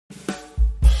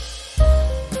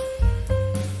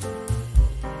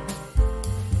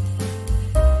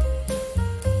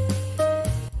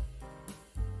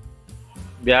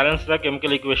Balance the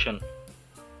chemical equation.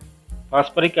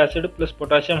 Phosphoric acid plus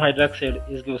potassium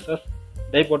hydroxide gives us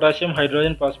dipotassium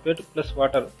hydrogen phosphate plus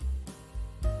water.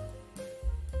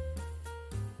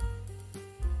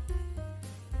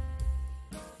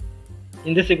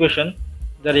 In this equation,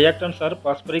 the reactants are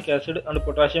phosphoric acid and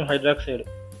potassium hydroxide,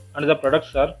 and the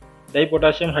products are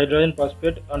dipotassium hydrogen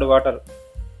phosphate and water.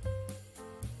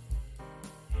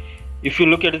 If you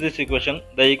look at this equation,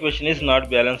 the equation is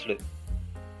not balanced.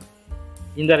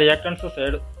 In the reactants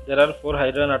side, there are 4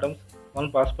 hydrogen atoms,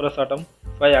 1 phosphorus atom,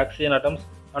 5 oxygen atoms,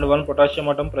 and 1 potassium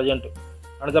atom present.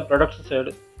 And the products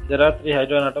side, there are 3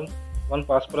 hydrogen atoms, 1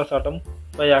 phosphorus atom,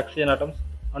 5 oxygen atoms,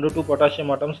 and 2 potassium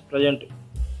atoms present.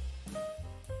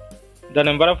 The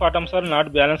number of atoms are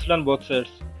not balanced on both sides.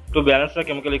 To balance the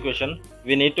chemical equation,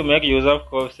 we need to make use of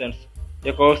coefficients.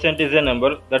 A coefficient is a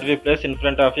number that we place in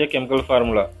front of a chemical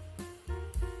formula.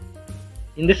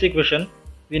 In this equation,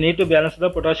 we need to balance the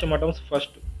potassium atoms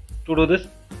first. To do this,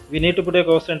 we need to put a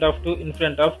coefficient of 2 in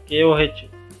front of KOH.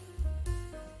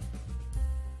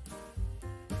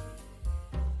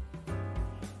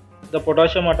 The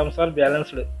potassium atoms are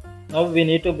balanced. Now we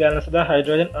need to balance the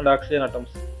hydrogen and oxygen atoms.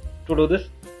 To do this,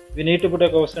 we need to put a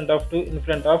coefficient of 2 in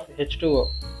front of H2O.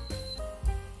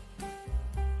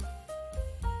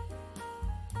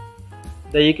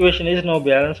 The equation is now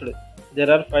balanced.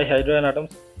 There are 5 hydrogen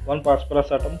atoms, 1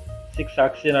 phosphorus atom, 6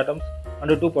 oxygen atoms,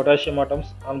 and 2 potassium atoms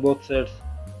on both sides.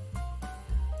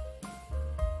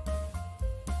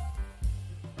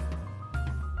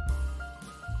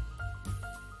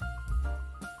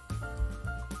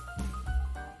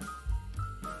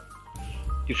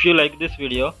 If you like this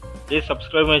video, please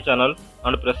subscribe my channel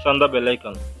and press on the bell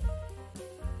icon.